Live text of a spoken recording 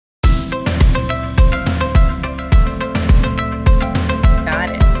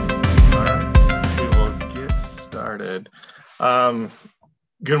Um,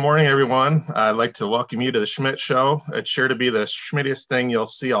 Good morning, everyone. I'd like to welcome you to the Schmidt Show. It's sure to be the Schmittiest thing you'll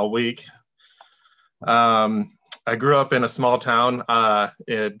see all week. I grew up in a small town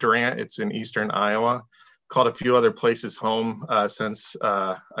in Durant. It's in eastern Iowa. Called a few other places home since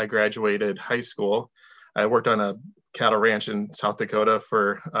I graduated high school. I worked on a cattle ranch in South Dakota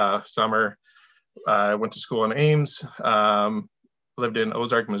for summer. I went to school in Ames. Lived in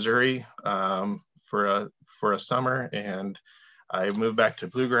Ozark, Missouri for a summer, and I moved back to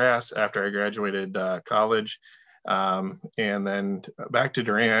Bluegrass after I graduated college, and then back to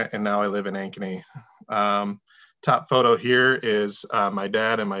Durant, and now I live in Ankeny. Top photo here is my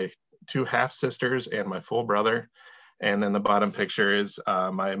dad and my two half sisters and my full brother, and then the bottom picture is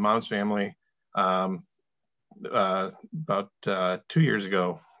my mom's family about 2 years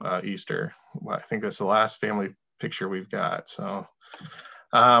ago, Easter. I think that's the last family picture we've got. So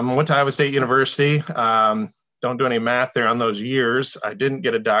went to Iowa State University. Don't do any math there on those years. I didn't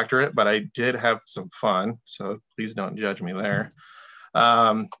get a doctorate, but I did have some fun. So please don't judge me there.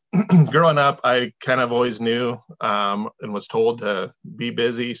 Growing up, I kind of always knew and was told to be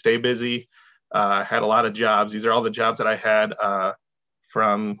busy, stay busy. Had a lot of jobs. These are all the jobs that I had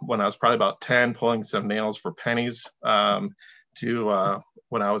from when I was probably about 10, pulling some nails for pennies, to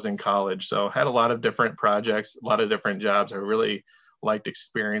when I was in college. So had a lot of different projects, a lot of different jobs. I really liked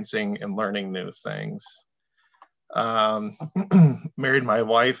experiencing and learning new things. Married my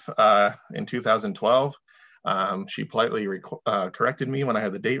wife in 2012. She politely corrected me when I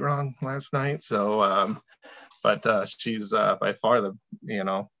had the date wrong last night. So, but she's by far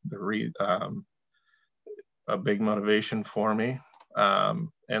a big motivation for me. And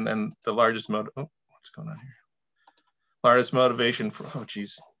then the largest what's going on here? Largest motivation for, oh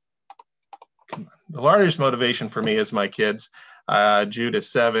geez. Come on. The largest motivation for me is my kids. Jude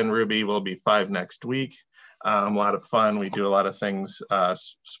is 7, Ruby will be 5 next week. A lot of fun. We do a lot of things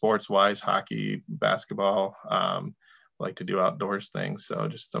sports-wise, hockey, basketball, like to do outdoors things. So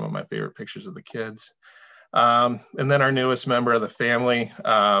just some of my favorite pictures of the kids. And then our newest member of the family,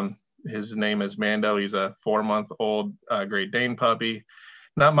 his name is Mando. He's a 4-month-old Great Dane puppy.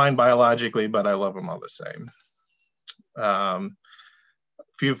 Not mine biologically, but I love him all the same.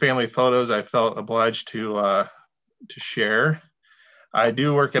 Few family photos I felt obliged to share. I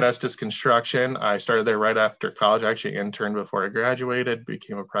do work at Estes Construction. I started there right after college. I actually interned before I graduated,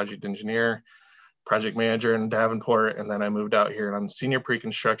 became a project engineer, project manager in Davenport, and then I moved out here and I'm senior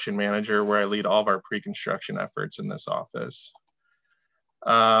pre-construction manager where I lead all of our pre-construction efforts in this office.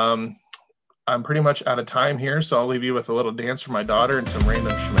 I'm pretty much out of time here, so I'll leave you with a little dance for my daughter and some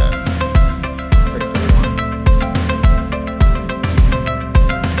random Schmidt.